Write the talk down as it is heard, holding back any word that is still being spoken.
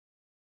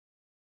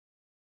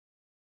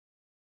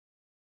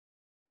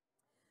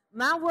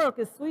My work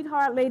is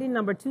Sweetheart Lady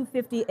number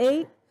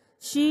 258.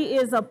 She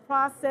is a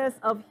process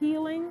of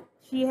healing.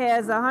 She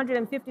has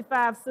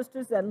 155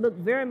 sisters that look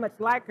very much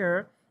like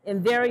her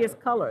in various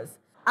colors.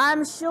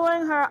 I'm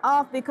showing her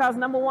off because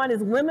number one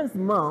is Women's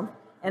Month,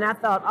 and I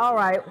thought, all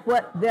right,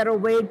 what better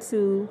way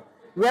to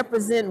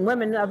represent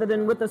women other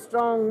than with a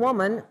strong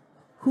woman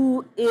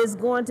who is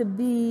going to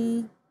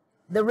be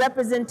the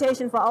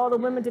representation for all the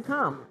women to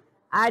come.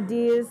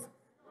 Ideas,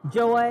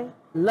 joy,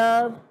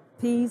 love,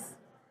 peace,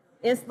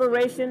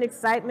 inspiration,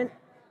 excitement,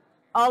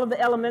 all of the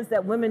elements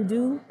that women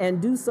do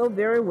and do so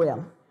very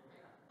well.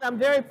 I'm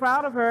very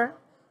proud of her.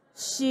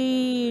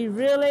 She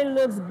really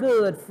looks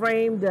good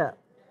framed up.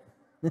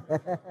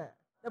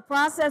 The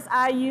process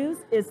I use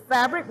is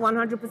fabric,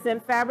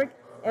 100% fabric,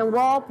 and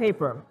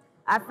wallpaper.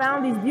 I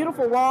found these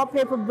beautiful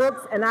wallpaper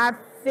books, and I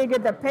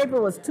figured the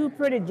paper was too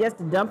pretty just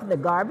to dump in the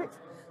garbage,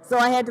 so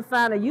I had to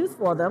find a use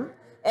for them.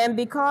 And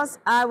because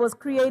I was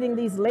creating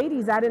these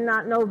ladies, I did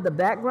not know the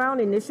background.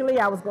 Initially,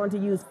 I was going to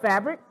use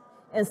fabric,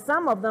 and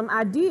some of them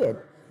I did.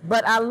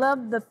 But I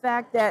love the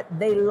fact that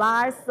they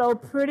lie so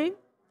pretty,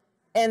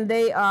 and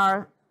they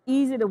are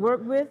easy to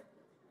work with,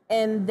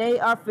 and they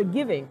are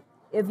forgiving.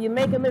 If you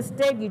make a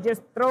mistake, you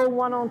just throw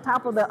one on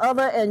top of the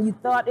other, and you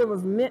thought it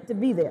was meant to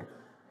be there.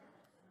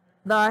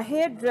 The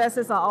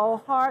headdresses are all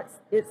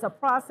hearts. It's a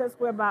process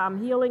whereby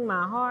I'm healing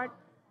my heart.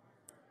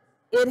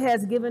 It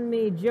has given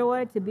me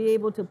joy to be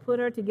able to put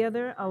her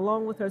together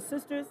along with her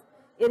sisters.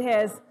 It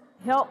has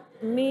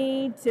helped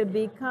me to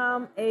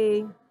become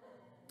a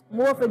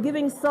more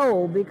forgiving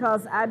soul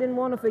because I didn't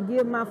want to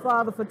forgive my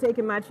father for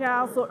taking my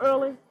child so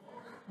early,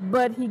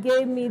 but he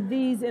gave me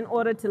these in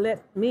order to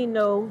let me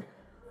know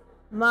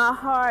my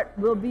heart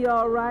will be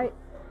all right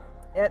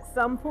at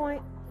some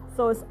point.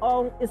 So it's an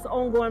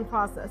ongoing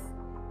process.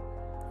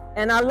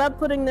 And I love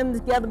putting them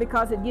together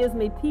because it gives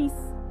me peace.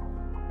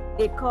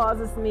 It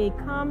causes me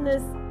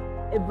calmness.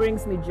 It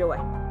brings me joy.